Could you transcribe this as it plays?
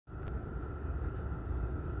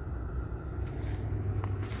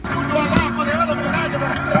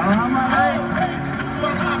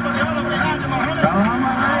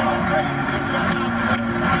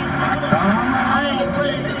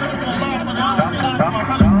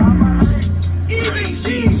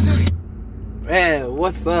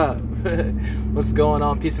What's up? What's going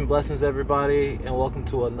on? Peace and blessings, everybody, and welcome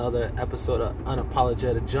to another episode of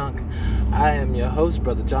Unapologetic Junk. I am your host,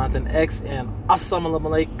 Brother Jonathan X, and Assalamu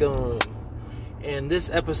Alaikum. In this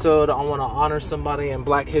episode, I want to honor somebody in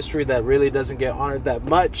Black history that really doesn't get honored that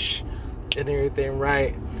much and everything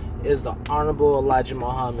right, is the Honorable Elijah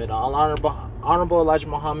Muhammad. Honorable Elijah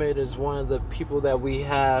Muhammad is one of the people that we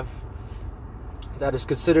have that is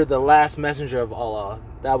considered the last messenger of Allah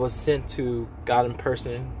that was sent to God in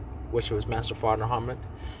person, which was Master Father Muhammad.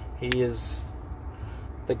 He is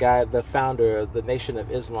the founder of the Nation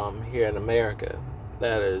of Islam here in America,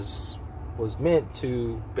 that was meant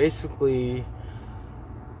to basically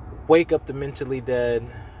wake up the mentally dead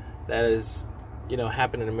that is,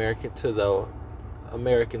 happening in America to the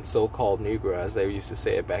American so-called Negro, as they used to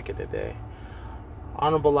say it back in the day.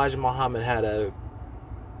 Honorable Elijah Muhammad had a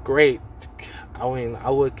great, a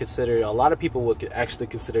lot of people would actually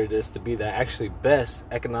consider this to be the actually best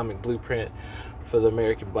economic blueprint for the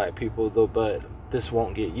American Black people, though, but this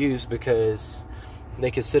won't get used because they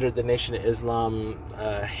consider the Nation of Islam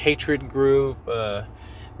a hatred group. We're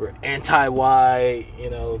anti-white,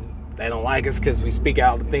 they don't like us because we speak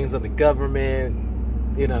out the things of the government.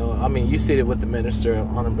 You see it with the minister,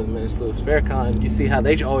 Honorable Minister Louis Farrakhan. You see how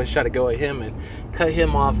they always try to go at him and cut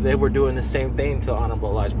him off. They were doing the same thing to Honorable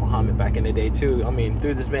Elijah Muhammad back in the day too.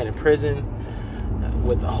 Threw this man in prison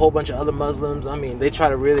with a whole bunch of other Muslims. They try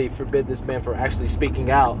to really forbid this man from actually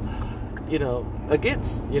speaking out,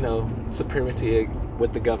 against, supremacy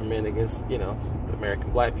with the government, against, the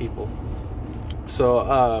American Black people. So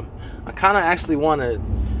I kind of actually want to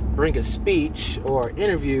bring a speech or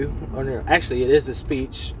interview, or actually it is a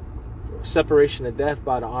speech, Separation of Death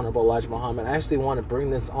by the Honorable Elijah Muhammad. I actually want to bring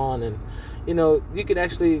this on, and you could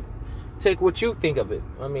actually take what you think of it.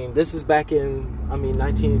 This is back in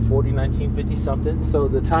 1940, 1950 something, so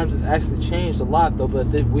the times has actually changed a lot though, but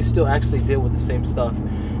we still actually deal with the same stuff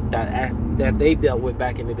that they dealt with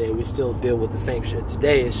back in the day. We still deal with the same shit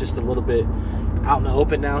today. It's just a little bit out in the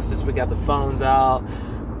open now since we got the phones out.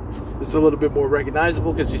 It's a little bit more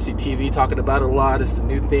recognizable because you see TV talking about it a lot. It's the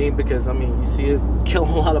new thing because, you see it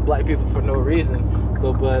killing a lot of Black people for no reason.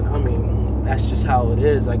 But that's just how it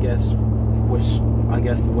is, I guess, the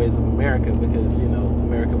ways of America, because,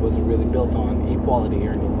 America wasn't really built on equality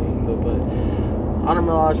or anything. But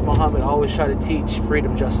Honorable Elijah Muhammad always tried to teach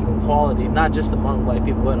freedom, justice, and equality, not just among Black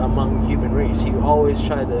people, but among the human race. He always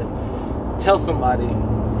tried to tell somebody,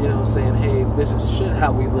 saying, hey, this is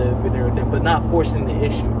how we live and everything, but not forcing the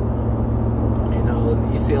issue.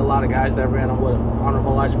 You see a lot of guys that ran on with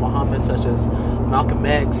Honorable Elijah Muhammad, such as Malcolm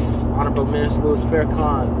X, Honorable Minister Louis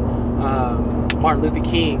Farrakhan, Martin Luther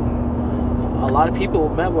King. A lot of people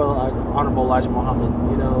met with Honorable Elijah Muhammad,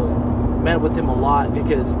 met with him a lot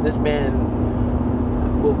because this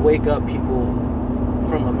man would wake up people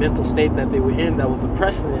from a mental state that they were in that was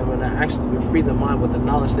oppressing them, and actually would free their mind with the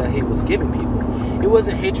knowledge that he was giving people. It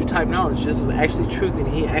wasn't hatred type knowledge, this was actually truth, and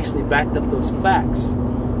he actually backed up those facts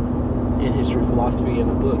in history, philosophy, and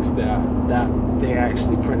the books that they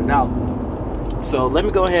actually printed out. So let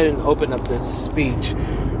me go ahead and open up this speech.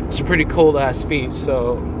 It's a pretty cool ass speech,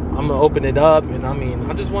 so I'm gonna open it up, and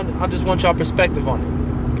I just want y'all perspective on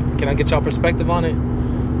it. Can I get y'all perspective on it?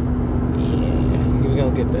 Yeah, we're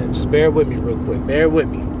gonna get that. Just bear with me real quick. Bear with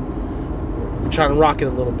me. We're trying to rock it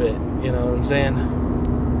a little bit. You know what I'm saying?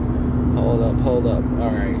 Hold up.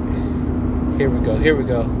 All right. Here we go.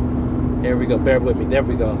 Bear with me. There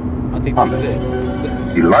we go. I think this is it.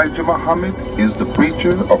 Elijah Muhammad is the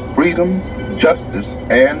preacher of freedom, justice,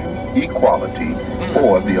 and equality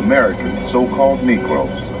for the American so-called Negroes.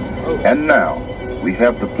 And now, we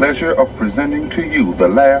have the pleasure of presenting to you the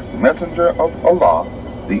last messenger of Allah,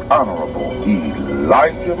 the Honorable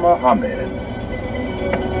Elijah Muhammad.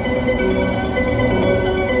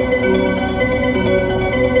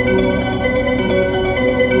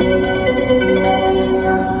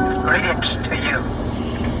 Greetings to you.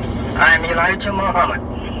 I am Elijah Muhammad,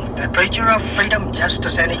 the preacher of freedom,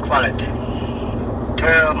 justice, and equality.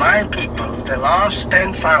 To my people, the lost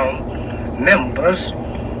and found members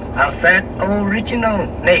of that original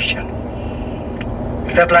nation,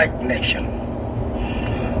 the Black nation,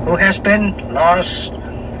 who has been lost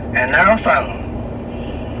and now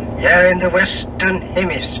found here in the Western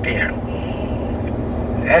Hemisphere,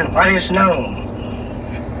 and what is known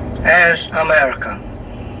as America.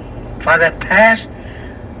 For the past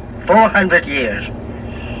 400 years,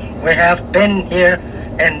 we have been here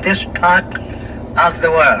in this part of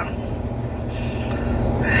the world,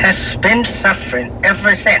 has been suffering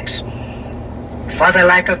ever since for the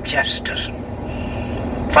lack of justice,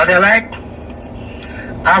 for the lack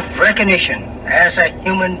of recognition as a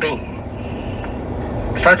human being,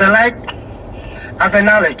 for the lack of the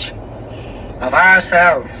knowledge of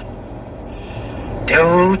ourselves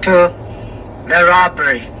due to the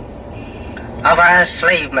robbery of our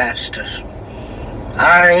slave masters,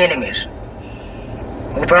 our enemies,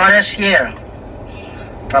 who brought us here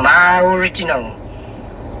from our original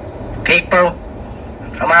people,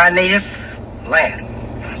 from our native land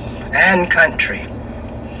and country,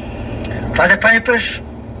 for the purpose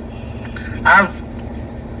of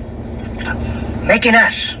making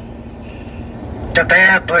us to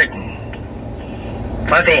bear a burden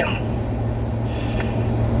for them.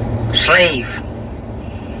 Slave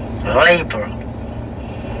labor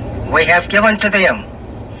we have given to them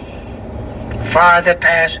for the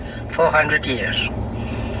past 400 years.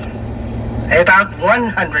 About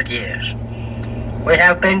 100 years we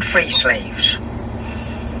have been free slaves.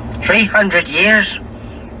 300 years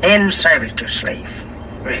in servitude slave.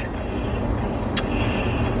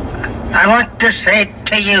 I want to say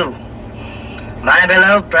to you, my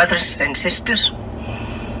beloved brothers and sisters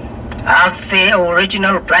of the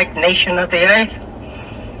original black nation of the earth,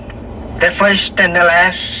 the first and the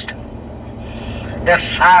last, the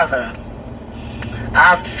Father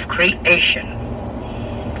of creation,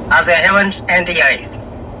 of the heavens and the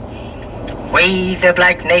earth. We, the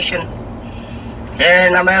black nation, here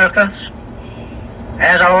in America,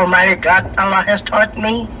 as Almighty God Allah has taught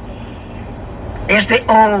me, is the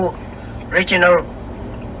original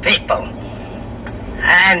people.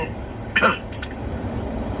 And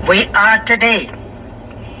we are today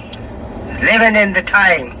living in the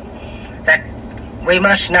time that we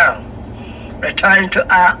must now return to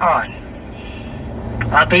our own,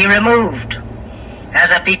 or be removed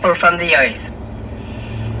as a people from the earth.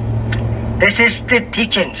 This is the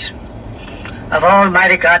teachings of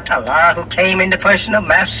Almighty God Allah, who came in the person of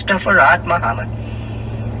Master Fard Muhammad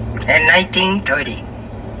in 1930,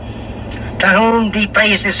 to whom the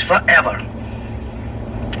praise is forever,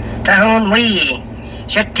 to whom we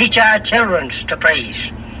should teach our children to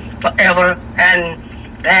praise forever, and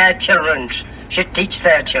their children should teach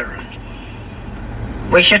their children.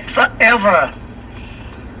 We should forever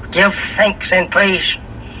give thanks and praise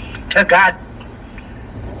to God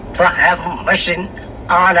for having mercy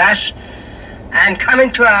on us and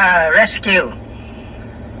coming to our rescue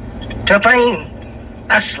to bring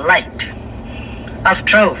us light of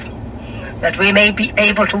truth, that we may be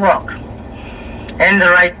able to walk in the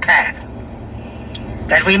right path,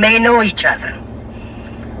 that we may know each other,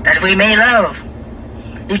 that we may love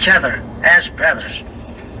each other as brothers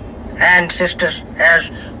and sisters as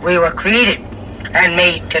we were created and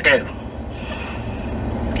made to do.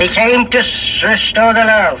 He came to restore the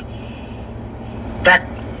love that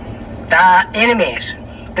the enemies,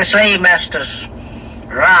 the slave masters,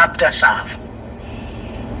 robbed us of.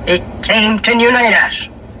 He came to unite us,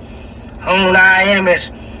 whom our enemies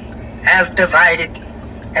have divided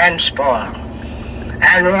and spoiled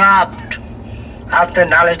and robbed of the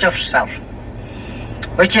knowledge of self,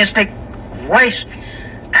 which is the worst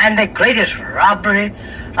and the greatest robbery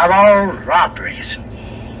of all robberies.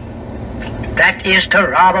 That is to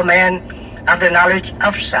rob a man of the knowledge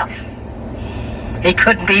of self. He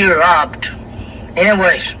couldn't be robbed any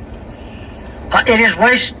worse. But it is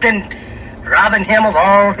worse than robbing him of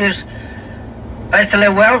all his earthly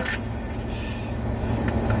wealth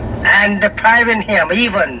and depriving him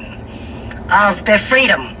even of their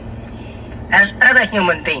freedom as other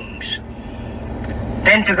human beings,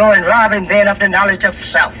 than to go and rob him then of the knowledge of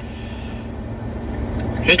self.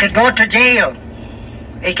 He could go to jail.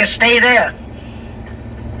 He could stay there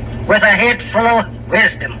with a head full of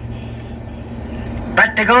wisdom.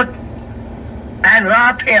 But to go and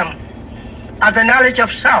rob him of the knowledge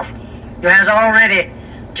of self, you has already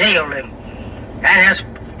jailed him and has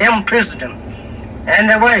imprisoned him in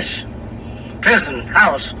the worst prison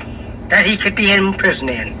house that he could be imprisoned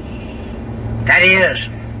in. That is,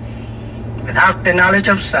 without the knowledge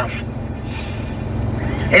of self.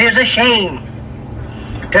 It is a shame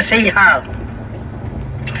to see how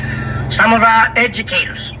some of our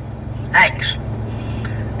educators act,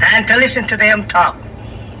 and to listen to them talk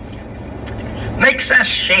makes us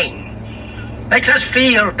shame, makes us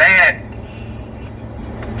feel bad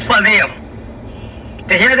for them,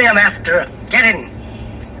 to hear them after getting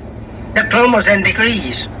diplomas and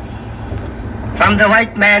degrees from the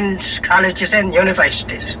white man's colleges and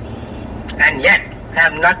universities, and yet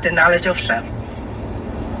have not the knowledge of self.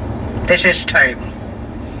 This is terrible.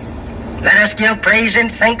 Let us give praise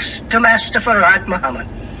and thanks to Master Fard Muhammad,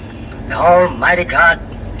 the Almighty God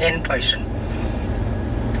in person.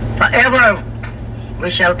 Forever we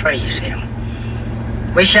shall praise him.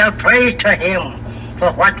 We shall pray to him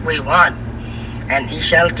for what we want, and he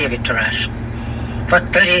shall give it to us. For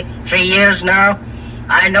 33 years now,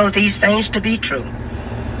 I know these things to be true.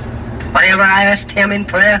 Whatever I asked him in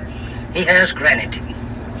prayer, he has granted.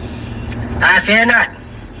 I fear not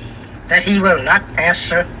that he will not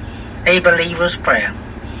answer a believer's prayer.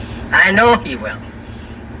 I know he will,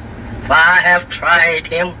 for I have tried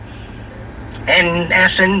him in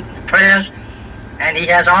answering prayers, and he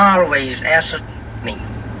has always answered me.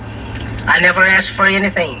 I never asked for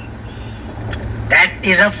anything. That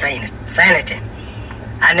is of vanity.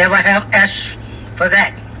 I never have asked for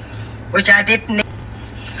that which I didn't need.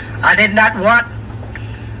 I did not want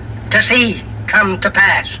to see come to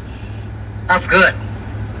pass of good.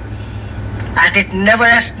 I did never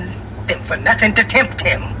ask him for nothing to tempt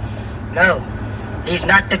him. No, he's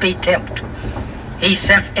not to be tempted. He's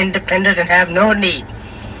self-independent and have no need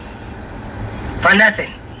for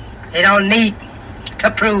nothing. He don't need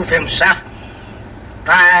to prove himself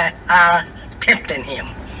by our tempting him.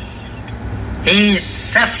 He's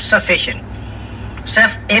self-sufficient,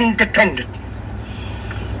 self-independent.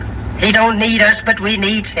 He don't need us, but we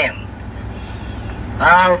needs him.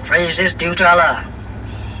 All praise is due to Allah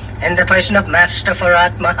in the person of Master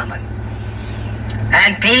Farad Muhammad.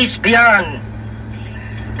 And peace be on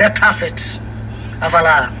the prophets of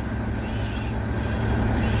Allah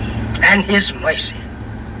and his mercy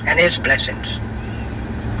and his blessings.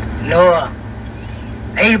 Noah,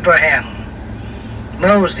 Abraham,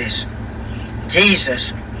 Moses,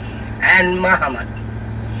 Jesus, and Muhammad.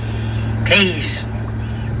 Peace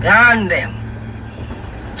be on them,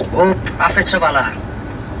 O prophets of Allah.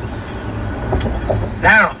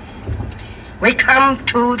 Now, we come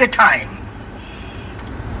to the time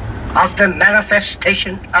of the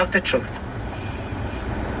manifestation of the truth.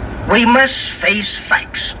 We must face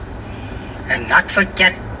facts and not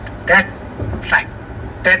forget that fact,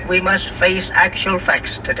 that we must face actual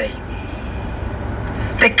facts today.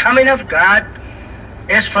 The coming of God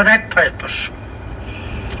is for that purpose,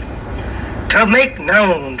 to make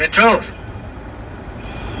known the truth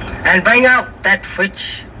and bring out that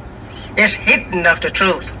which is hidden of the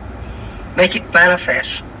truth, make it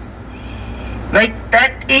manifest. Make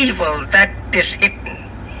that evil that is hidden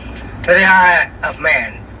to the eye of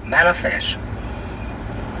man manifest.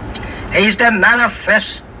 He's the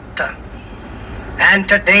manifester. And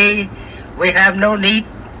today we have no need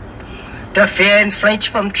to fear and flinch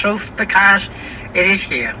from truth because it is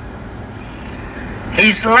here.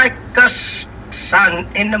 He's like a sun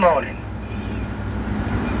in the morning,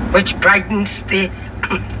 which brightens the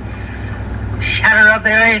shadow of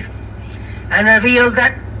the earth and reveals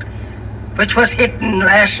that which was hidden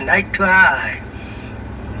last night to our eye.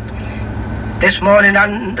 This morning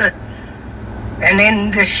and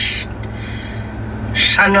in the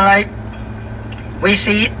sunlight, we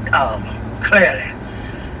see it all clearly,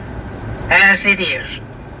 as it is.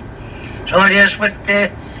 So it is with the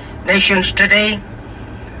nations today,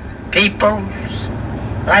 peoples,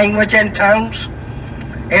 language and tongues.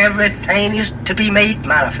 Everything is to be made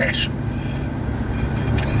manifest.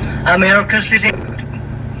 America's is it.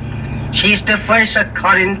 She's the first,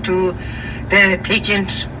 according to the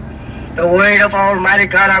teachings, the word of Almighty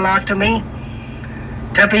God Allah to me,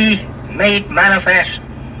 to be made manifest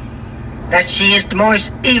that she is the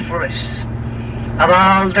most evilest of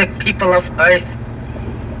all the people of earth,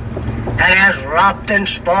 and has robbed and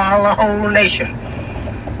spoiled the whole nation,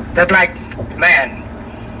 the black man,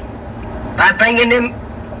 by bringing him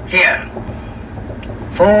here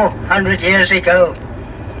 400 years ago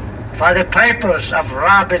for the purpose of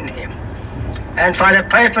robbing him and for the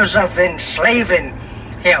purpose of enslaving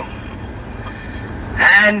him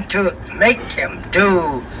and to make him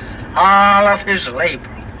do all of his labor,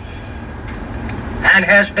 and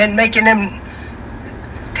has been making him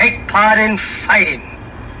take part in fighting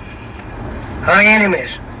her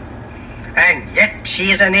enemies, and yet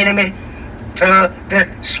she is an enemy to the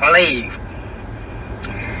slave,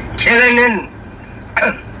 killing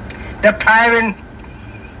and depriving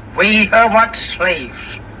we her what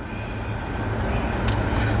slaves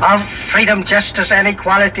of freedom, justice, and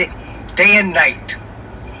equality day and night,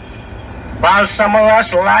 while some of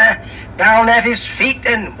us lie down at his feet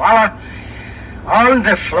and wallow on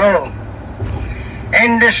the floor,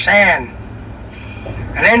 in the sand,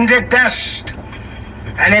 and in the dust,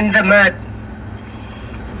 and in the mud,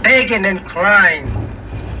 begging and crying,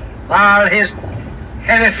 while his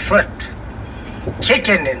heavy foot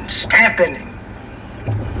kicking and stamping him,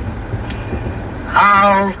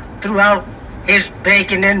 all throughout his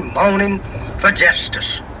begging and moaning for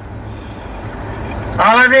justice.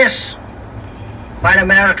 All of this, white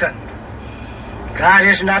America, God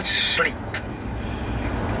is not asleep.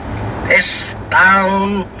 It's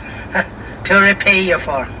bound to repay you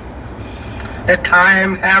for. The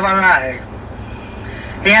time have arrived.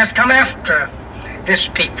 He has come after this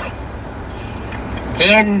people.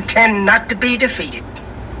 He intends not to be defeated.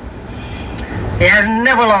 He has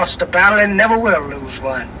never lost a battle and never will lose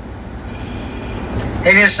one.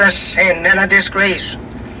 It is a sin and a disgrace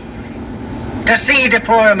to see the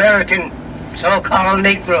poor American so-called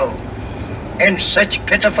Negro in such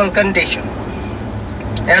pitiful condition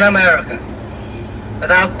in America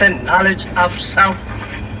without the knowledge of self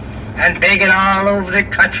and begging all over the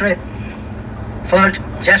country for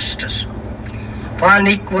justice, for an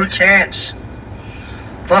equal chance,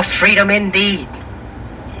 for freedom indeed,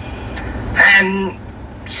 and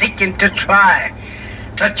seeking to try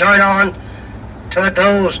to join on to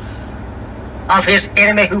those of his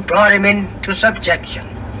enemy who brought him into subjection.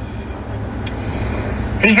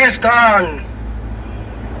 He has gone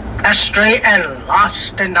astray and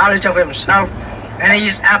lost the knowledge of himself, and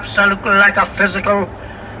he's absolutely like a physical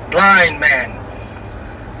blind man,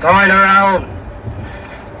 going around,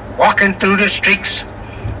 walking through the streets,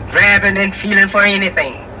 grabbing and feeling for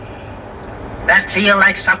anything that feel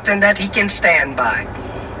like something that he can stand by.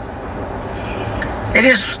 It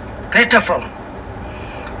is pitiful,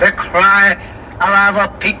 the cry of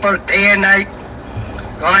our people day and night,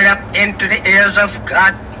 going up into the ears of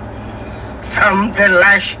God from the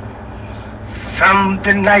lash, from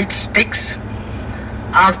the nightsticks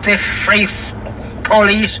of the free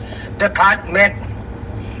police department,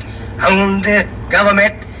 whom the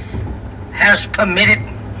government has permitted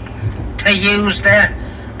to use their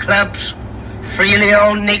clubs freely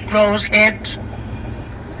on Negroes' heads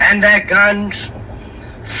and their guns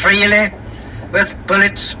freely with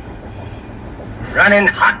bullets running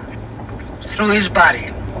hot through his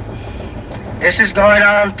body. This is going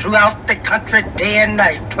on throughout the country day and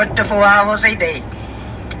night, 24 hours a day.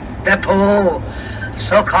 The poor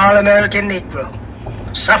so-called American Negro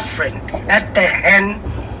suffering at the hand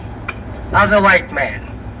of the white man.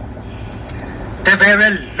 The very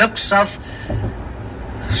looks of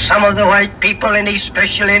some of the white people, and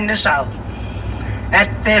especially in the South, at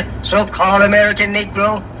the so-called American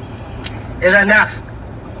Negro is enough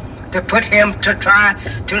to put him to try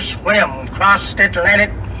to swim across the Atlantic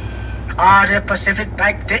or the Pacific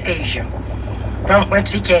back to Asia, from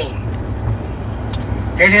whence he came.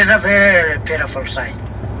 It is a very pitiful sight.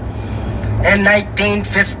 In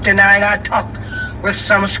 1959, I talked with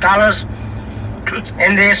some scholars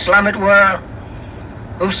in the Islamic world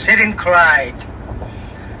who sit and cried,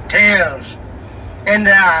 tears in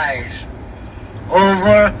their eyes,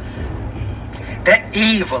 over the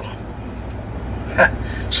evil,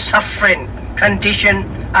 suffering condition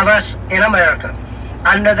of us in America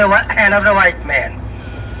under the hand of the white man.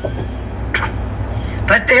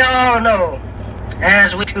 But they all know,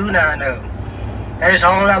 as we too now know, that it's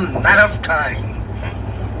all a matter of time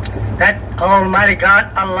that Almighty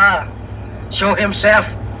God, Allah, show himself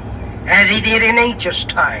as he did in ancient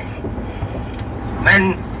time,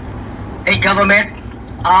 when a government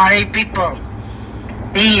or a people,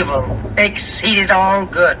 evil exceeded all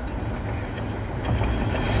good.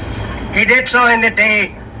 He did so in the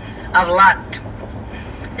day of Lot.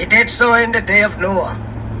 He did so in the day of Noah.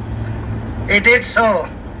 He did so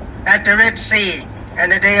at the Red Sea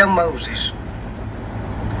and the day of Moses.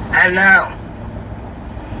 And now,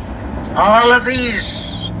 all of these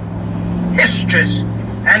histories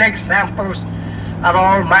and examples of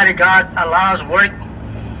Almighty God, Allah's work,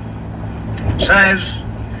 serves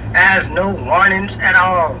as no warnings at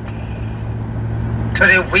all to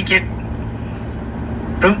the wicked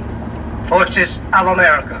brute forces of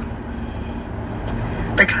America,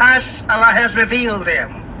 because Allah has revealed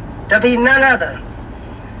them to be none other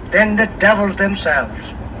than the devils themselves.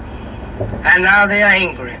 And now they are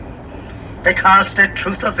angry because the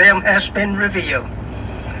truth of them has been revealed,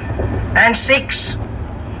 and seeks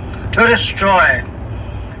to destroy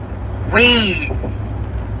we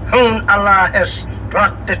whom Allah has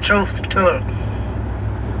brought the truth to.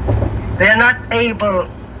 They are not able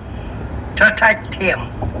to attack him,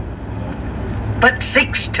 but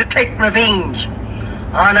seeks to take revenge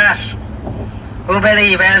on us who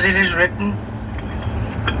believe as it is written,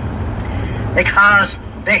 because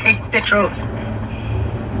they hate the truth.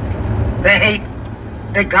 They hate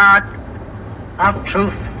the God of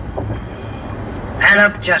truth and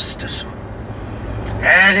of justice.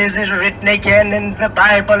 And it is written again in the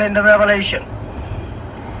Bible, in the Revelation,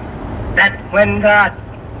 that when God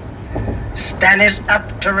standeth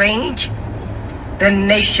up to range, the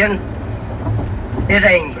nation is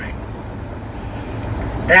angry.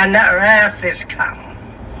 Then that wrath is come,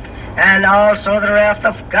 and also the wrath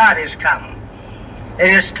of God is come.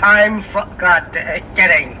 It is time for God to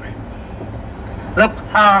get angry. Look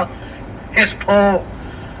how his poor,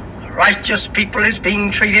 righteous people is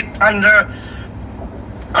being treated under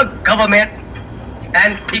a government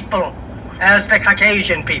and people as the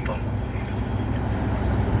Caucasian people.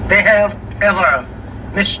 They have ever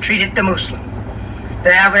mistreated the Muslim.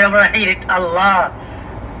 They have ever hated Allah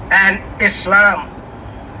and Islam.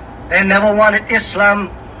 They never wanted Islam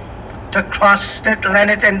to cross the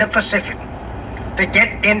Atlantic and the Pacific, to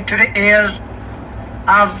get into the ears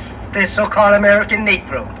of the so-called American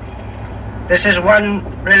Negro. This is one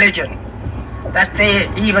religion that they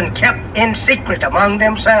even kept in secret among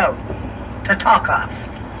themselves to talk of.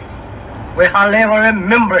 We hardly ever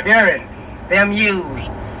remember hearing them use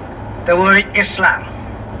the word Islam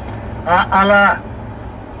or Allah.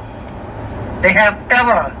 They have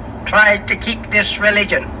ever tried to keep this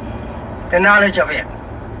religion, the knowledge of it,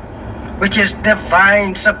 which is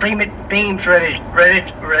divine supreme being's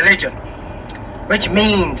religion, which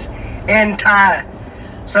means entire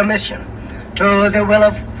submission to the will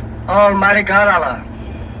of Almighty God Allah,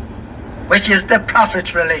 which is the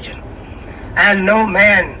Prophet's religion. And no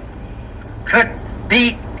man could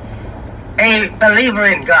be a believer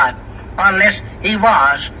in God unless he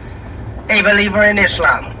was a believer in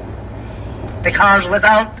Islam. Because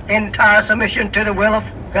without entire submission to the will of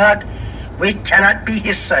God, we cannot be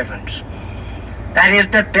His servants. That is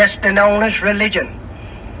the best and only religion,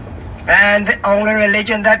 and the only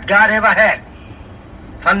religion that God ever had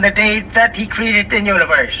from the day that He created the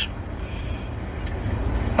universe.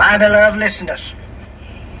 My beloved listeners,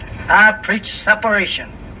 I preach separation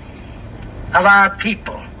of our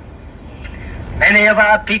people. Many of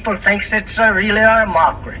our people thinks it's really a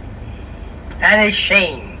mockery and a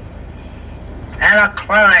shame and a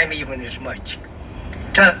crime even as much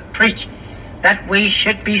to preach that we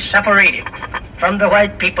should be separated from the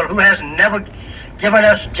white people who has never given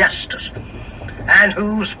us justice and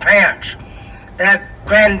whose parents, their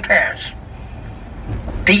grandparents,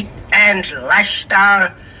 beat and lashed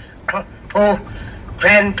our poor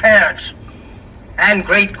grandparents and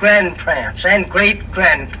great-grandparents and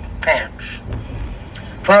great-grandparents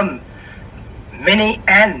for many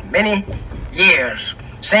and many years,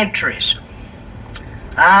 centuries.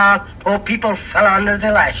 Our poor people fell under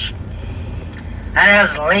the lash and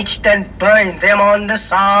has lynched and burned them on the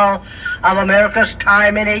soil of America's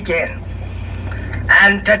time and again.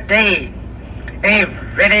 And today, a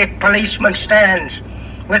ready policeman stands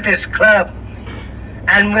with his club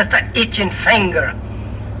and with the itching finger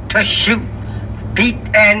to shoot, beat,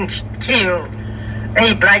 and kill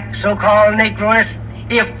a black so-called Negro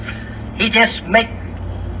if he just make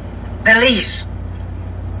the least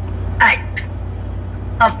act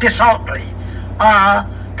of disorderly or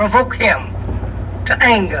provoke him to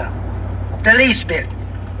anger the least bit.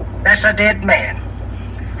 That's a dead man.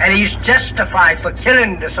 And he's justified for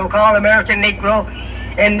killing the so-called American Negro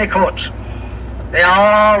in the courts. They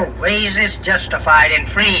always is justified and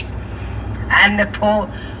freed. And the poor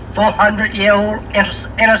 400-year-old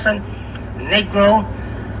innocent Negro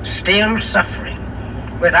still suffering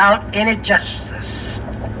without any justice,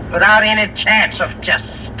 without any chance of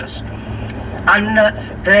justice, under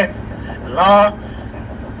the law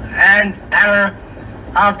and banner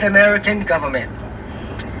of the American government.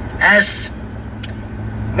 As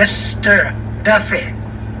Mr. Duffy,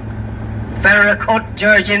 federal court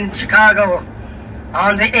judge in Chicago,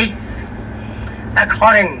 on the 8th,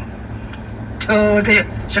 according to the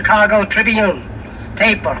Chicago Tribune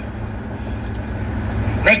paper,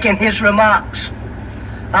 making his remarks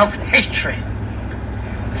of history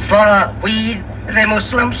for we, the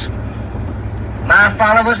Muslims, my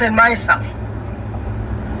followers and myself,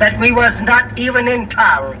 that we was not even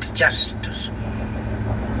entitled to justice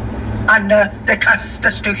under the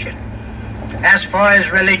Constitution as far as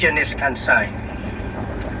religion is concerned,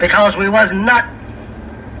 because we was not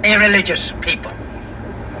a religious people.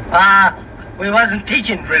 We wasn't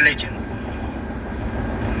teaching religion.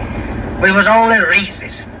 We was only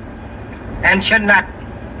racist and should not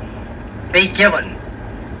be given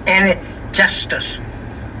any justice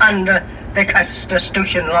under the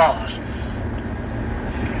Constitution laws.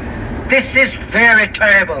 This is very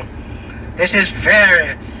terrible. This is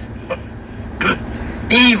very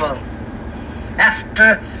evil.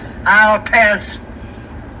 After our parents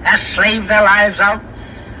have slaved their lives out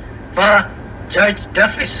for Judge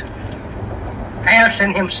Duffy's parents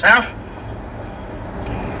and himself,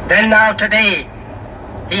 then now today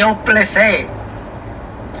he openly say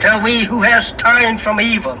to we who has turned from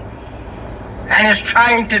evil and is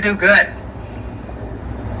trying to do good,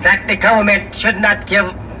 that the government should not give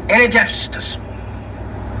any justice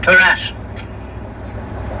to us,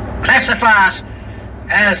 classify us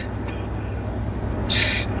as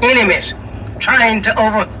enemies trying to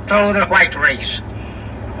overthrow the white race.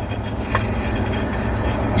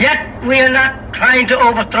 Yet we are not trying to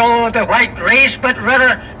overthrow the white race, but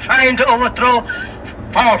rather trying to overthrow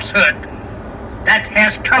falsehood that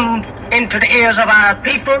has come into the ears of our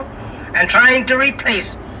people and trying to replace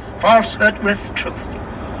falsehood with truth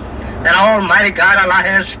that Almighty God Allah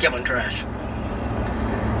has given to us.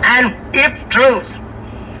 And if truth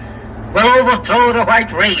will overthrow the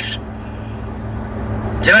white race,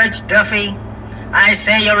 Judge Duffy, I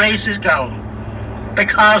say your race is gone,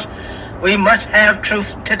 because we must have truth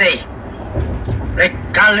today,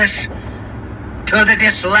 regardless to the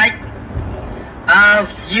dislike of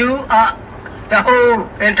you or the whole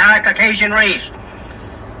entire Caucasian race.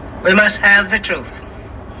 We must have the truth.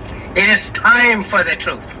 It is time for the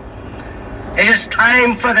truth. It is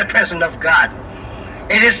time for the presence of God.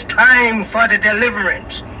 It is time for the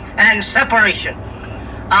deliverance and separation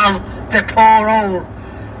of the poor old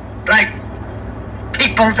black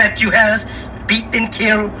people that you have beat and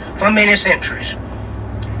killed for many centuries.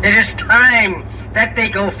 It is time that they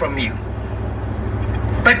go from you.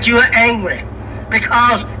 But you are angry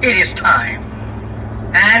because it is time,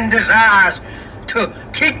 and desires to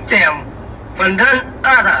keep them for none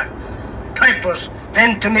other purpose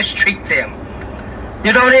than to mistreat them.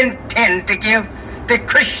 You don't intend to give the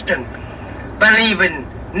Christian believing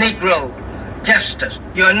Negro justice.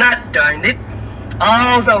 You're not doing it.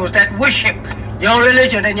 All those that worship your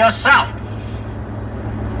religion and yourself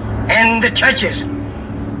and the churches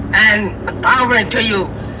and bowing to you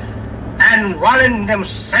and rolling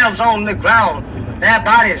themselves on the ground, their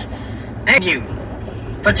bodies, beg you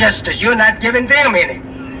for justice. You're not giving them any.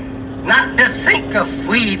 Not to think of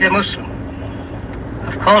we, the Muslim.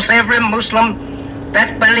 Of course, every Muslim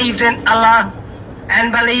that believes in Allah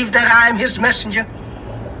and believes that I'm His messenger,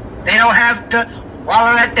 they don't have to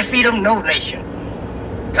wallow at the feet of no nation.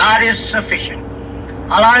 God is sufficient.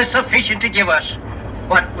 Allah is sufficient to give us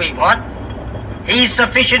what we want. He's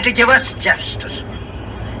sufficient to give us justice.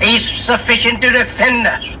 He's sufficient to defend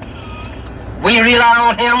us. We rely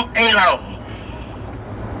on Him alone.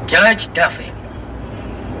 Judge Duffy,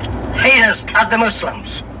 haters of the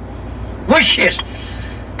Muslims, wishes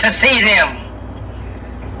to see them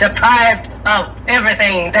deprived of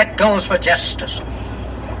everything that goes for justice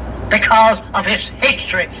because of his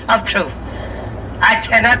hatred of truth. I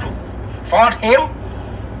cannot fault him.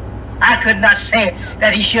 I could not say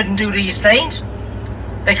that he shouldn't do these things,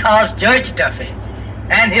 because Judge Duffy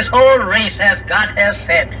and his whole race, as God has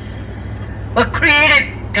said, were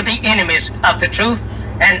created to be enemies of the truth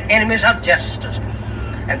and enemies of justice.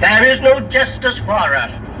 And there is no justice for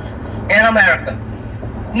us in America.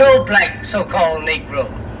 No black so-called Negro,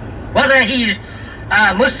 whether he's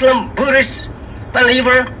a Muslim, Buddhist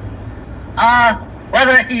believer, or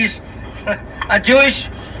whether he's a Jewish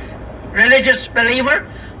religious believer,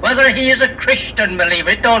 whether he is a Christian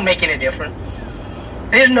believer, it don't make any difference.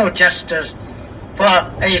 There's no justice for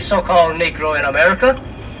a so-called Negro in America.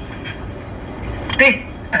 The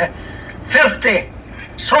filthy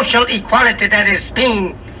social equality that is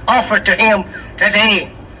being offered to him today,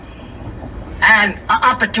 and an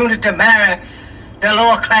opportunity to marry the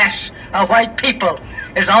lower class of white people,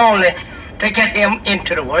 is only to get him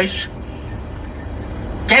into the worst.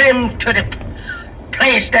 Get him to the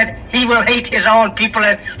place that he will hate his own people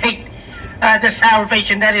and hate the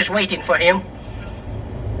salvation that is waiting for him.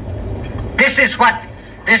 This is what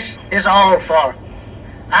this is all for.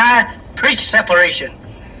 I preach separation.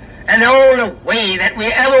 And the only way that we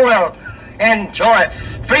ever will enjoy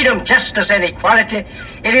freedom, justice, and equality,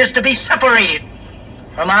 it is to be separated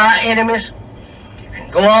from our enemies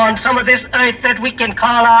and go on some of this earth that we can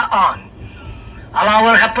call our own. Allah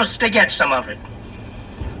will help us to get some of it.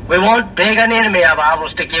 We won't beg an enemy of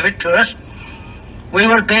ours to give it to us. We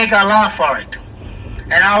will beg Allah for it.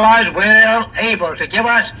 And Allah is well able to give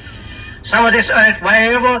us some of this earth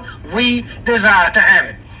wherever we desire to have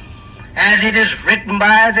it, as it is written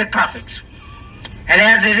by the prophets, and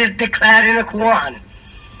as it is declared in the Quran.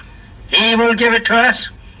 He will give it to us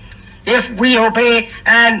if we obey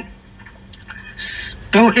and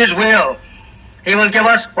do His will. He will give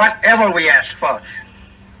us whatever we ask for.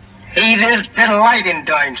 He is delight in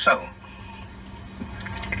doing so.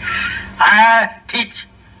 I teach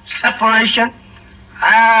separation.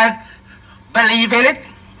 I believe in it.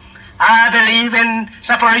 I believe in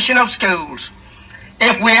separation of schools.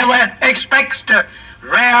 If we ever expect to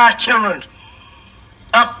rear our children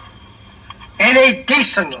up in a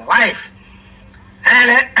decent life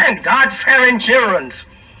and God-fearing children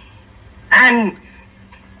and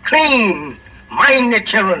clean-minded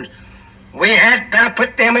children, we had better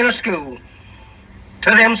put them in a school to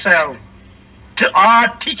themselves, to all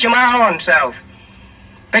teach them our own self.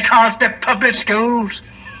 Because the public schools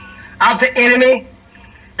of the enemy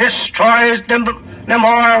destroys the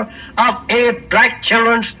moral of any black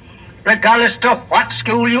children, regardless to what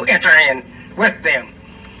school you enter in with them.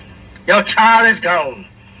 Your child is gone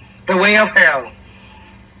the way of hell.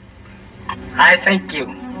 I thank you.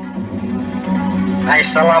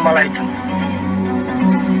 Assalamu alaikum.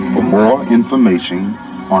 For more information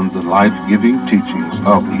on the life-giving teachings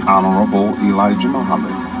of the Honorable Elijah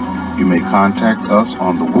Muhammad, you may contact us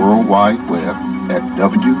on the World Wide Web at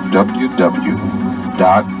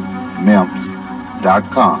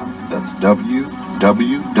www.memps.com. That's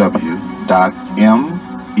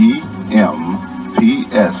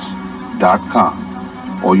www.memps.com.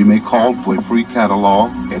 Or you may call for a free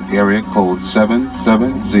catalog at area code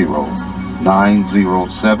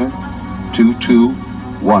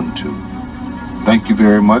 770-907-2212. Thank you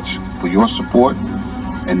very much for your support,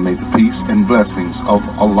 and may the peace and blessings of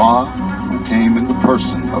Allah, who came in the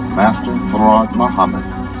person of Master Farad Muhammad,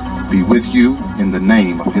 be with you in the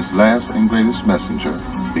name of his last and greatest messenger,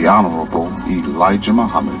 the Honorable Elijah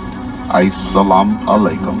Muhammad. Assalamu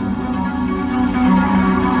alaikum.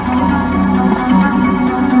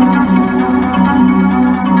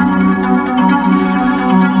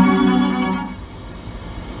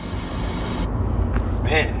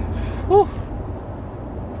 Man, whew.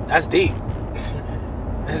 That's deep.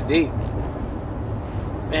 That's deep.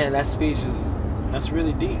 Man, that speech that's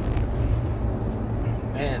really deep.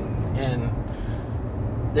 Man, and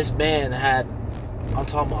this man had, I'm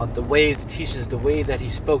talking about the way his teachings, the way that he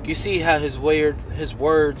spoke. You see how his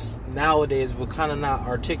words nowadays will kind of not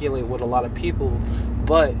articulate with a lot of people,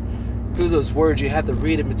 but through those words you have to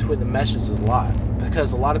read in between the messages a lot,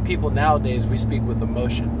 because a lot of people nowadays, we speak with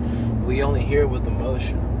emotion. We only hear with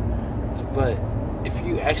emotion. But if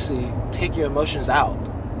you actually take your emotions out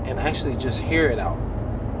and actually just hear it out,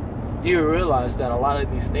 you realize that a lot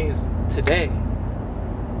of these things today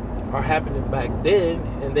are happening back then,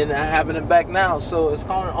 and then they're happening back now. So it's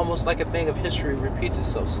kind of almost like a thing of history repeats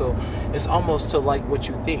itself. So it's almost to like what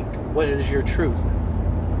you think. What is your truth?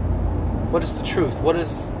 What is the truth? What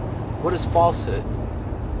is falsehood?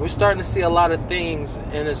 We're starting to see a lot of things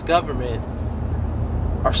in this government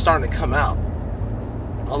are starting to come out.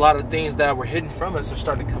 A lot of things that were hidden from us are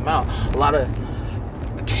starting to come out. A lot of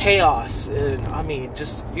chaos, and I mean,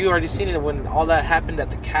 just, you already seen it when all that happened at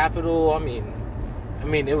the Capitol. I mean,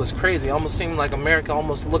 it was crazy. It almost seemed like America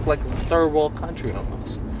almost looked like a third world country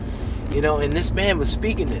almost. You know, and this man was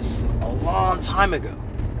speaking this a long time ago.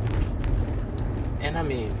 And I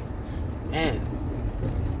mean, man,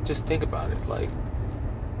 just think about it. Like,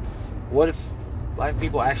 what if black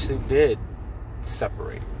people actually did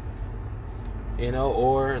separate? You know,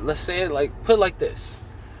 or let's say it like, put it like this.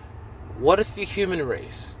 What if the human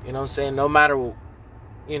race, you know what I'm saying, no matter,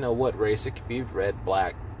 you know, what race, it could be red,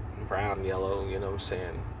 black, brown, yellow, you know what I'm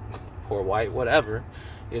saying, or white, whatever,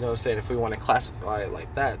 you know what I'm saying, if we want to classify it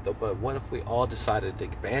like that, though. But what if we all decided to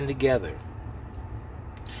band together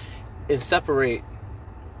and separate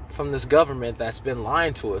from this government that's been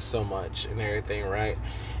lying to us so much and everything, right?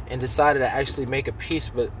 And decided to actually make a peace,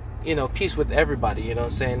 but, you know, peace with everybody, you know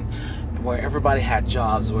what I'm saying, where everybody had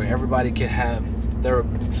jobs, where everybody could have their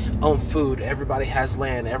own food, everybody has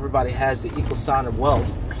land, everybody has the equal sign of wealth,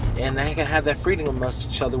 and they can have that freedom amongst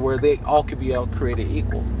each other where they all could be all created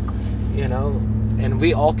equal, you know, and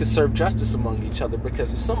we all could serve justice among each other,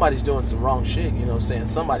 because if somebody's doing some wrong shit, you know what I'm saying,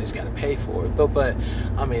 somebody's got to pay for it, though. But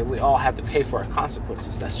I mean, we all have to pay for our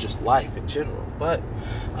consequences. That's just life in general. But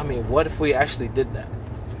I mean, what if we actually did that?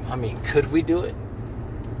 I mean, could we do it?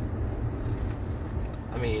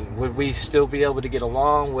 I mean, would we still be able to get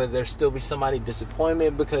along? Would there still be somebody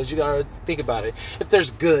disappointment? Because you gotta think about it. If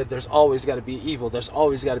there's good, there's always got to be evil. There's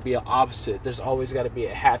always got to be an opposite. There's always got to be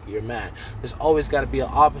a happy or mad. There's always got to be an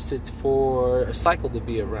opposite for a cycle to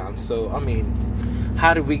be around. So, I mean,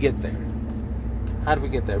 how do we get there? How do we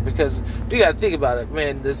get there? Because we got to think about it,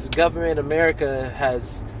 man. This government, America,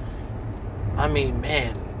 has, I mean,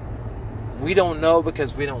 man, we don't know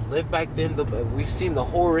because we don't live back then, but we've seen the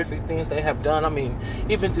horrific things they have done. I mean,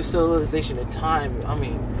 even through civilization and time, I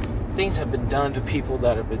mean, things have been done to people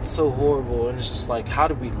that have been so horrible, and it's just like, how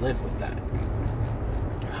do we live with that?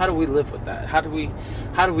 How do we live with that? How do we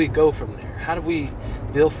go from there? How do we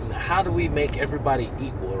build from there? How do we make everybody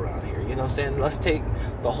equal around here? You know what I'm saying? Let's take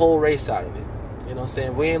the whole race out of it. You know what I'm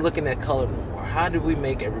saying? We ain't looking at color no more. How do we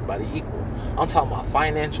make everybody equal? I'm talking about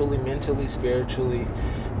financially, mentally, spiritually,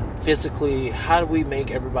 physically. How do we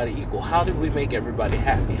make everybody equal? How do we make everybody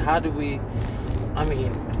happy? How do we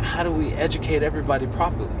educate everybody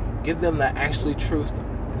properly? Give them that actually truth,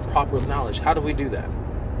 proper knowledge. How do we do that?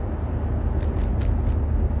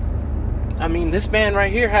 I mean, this man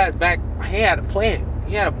right here he had a plan.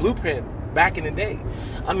 He had a blueprint back in the day.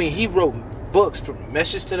 I mean, he wrote books from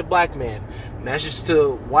Message to the Black Man, Message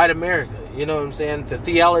to White America, you know what I'm saying? The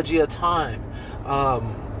Theology of Time.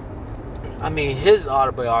 I mean, his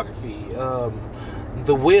autobiography,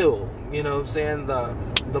 The Will, you know what I'm saying?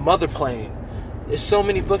 The Mother Plane. There's so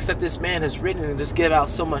many books that this man has written and just give out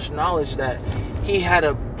so much knowledge that he had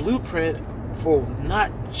a blueprint for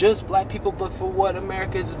not just black people, but for what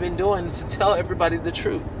America has been doing to tell everybody the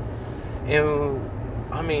truth. And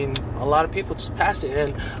I mean, a lot of people just passed it,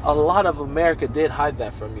 and a lot of America did hide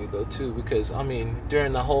that from you though too, because I mean,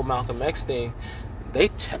 during the whole Malcolm X thing, they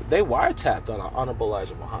wiretapped on Honorable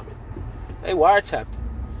Elijah Muhammad. They wiretapped him.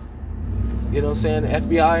 You know what I'm saying?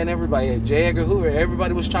 The FBI and everybody, J. Edgar Hoover,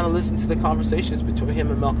 everybody was trying to listen to the conversations between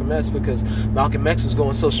him and Malcolm X, because Malcolm X was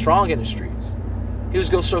going so strong in the streets. He was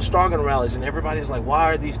going so strong in rallies, and everybody's like,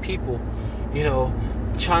 why are these people, you know,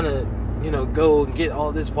 trying to, you know, go and get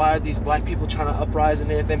all this? Why are these black people trying to uprise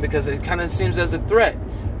and everything? Because it kind of seems as a threat,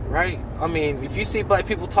 right? I mean, if you see black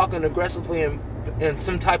people talking aggressively and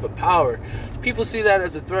some type of power, people see that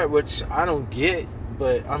as a threat, which I don't get.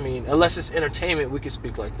 But I mean, unless it's entertainment, we can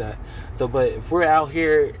speak like that. Though, but if we're out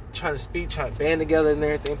here trying to speak, trying to band together and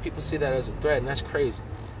everything, people see that as a threat, and that's crazy.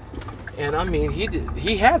 And I mean,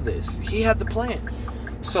 he had this. He had the plan.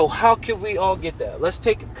 So how can we all get that? Let's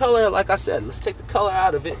take the color, like I said, let's take the color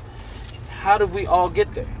out of it. How do we all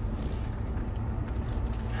get there?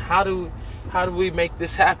 How do we make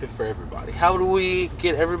this happen for everybody? How do we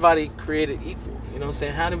get everybody created equal? You know what I'm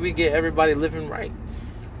saying? How do we get everybody living right?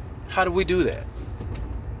 How do we do that?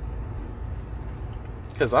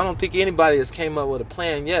 Because I don't think anybody has came up with a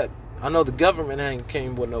plan yet. I know the government ain't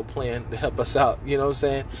came with no plan to help us out. You know what I'm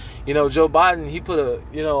saying? You know, Joe Biden, he put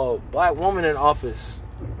a black woman in office,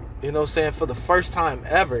 you know what I'm saying, for the first time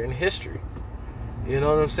ever in history. You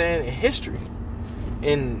know what I'm saying? In history.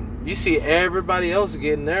 And you see everybody else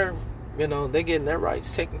getting their, you know, they getting their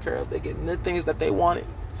rights taken care of. They getting the things that they wanted.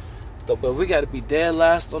 But we got to be dead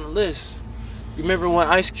last on the list. You remember when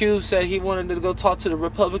Ice Cube said he wanted to go talk to the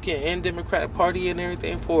Republican and Democratic Party and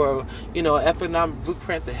everything for, you know, an economic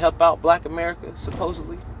blueprint to help out black America,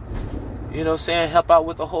 supposedly? You know what I'm saying? Help out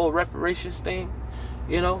with the whole reparations thing.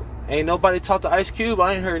 You know? Ain't nobody talked to Ice Cube.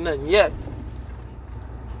 I ain't heard nothing yet.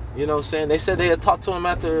 You know what I'm saying? They said they had talked to him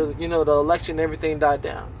after, you know, the election and everything died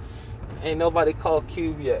down. Ain't nobody called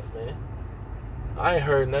Cube yet, man. I ain't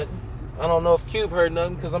heard nothing. I don't know if Cube heard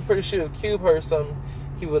nothing, because I'm pretty sure if Cube heard something,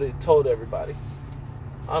 he would have told everybody.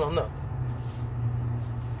 I don't know.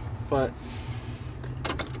 But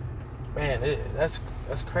man, that's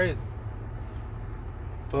crazy.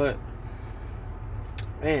 But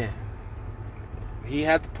man, he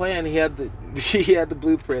had the plan. He had the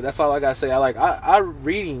blueprint. That's all I gotta say. I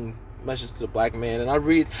reading Message to the Black Man, and I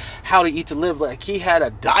read How to Eat to Live. Like, he had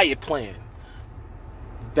a diet plan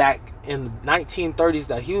back in the 1930s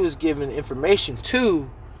that he was giving information to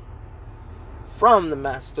from the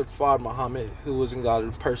Master Fard Muhammad, who was in God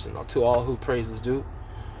in person, to all who praises due.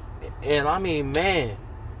 And I mean, man,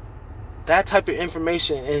 that type of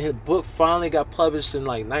information, and his book finally got published in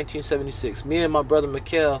like 1976. Me and my brother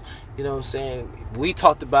Mikhail, you know what I'm saying, we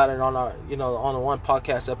talked about it on our, you know, on the one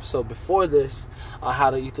podcast episode before this, How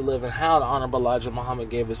to Eat to Live, and how the Honorable Elijah Muhammad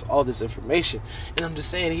gave us all this information. And I'm just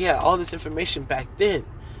saying, he had all this information back then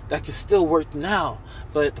that can still work now.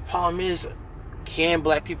 But the problem is, can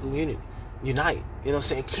black people unite? You know what I'm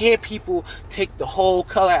saying? Can people take the whole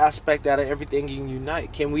color aspect out of everything and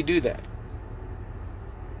unite? Can we do that?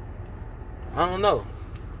 I don't know.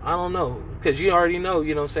 Because you already know,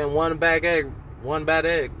 you know what I'm saying, one bad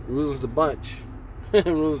egg ruins the bunch.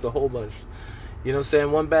 Ruins the whole bunch. You know what I'm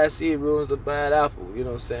saying? One bad seed ruins the bad apple. You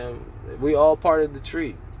know what I'm saying? We all part of the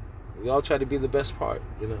tree. We all try to be the best part,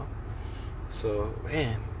 you know? So,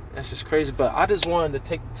 man, that's just crazy. But I just wanted to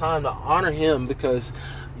take the time to honor him, because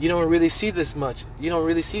you don't really see this much. You don't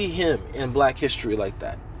really see him in black history like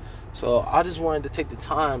that. So I just wanted to take the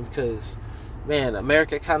time, because, man,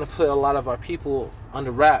 America kind of put a lot of our people under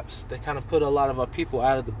wraps. They kind of put a lot of our people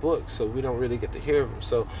out of the book, so we don't really get to hear them.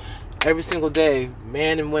 So every single day,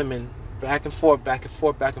 men and women, back and forth, I'm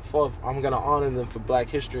going to honor them for Black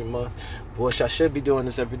History Month, which I should be doing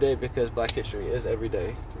this every day, because Black History is every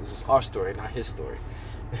day. This is our story, not his story.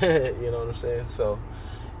 You know what I'm saying? So,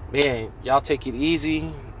 man, y'all take it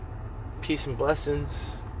easy. Peace and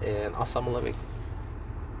blessings, and assalamu alaikum.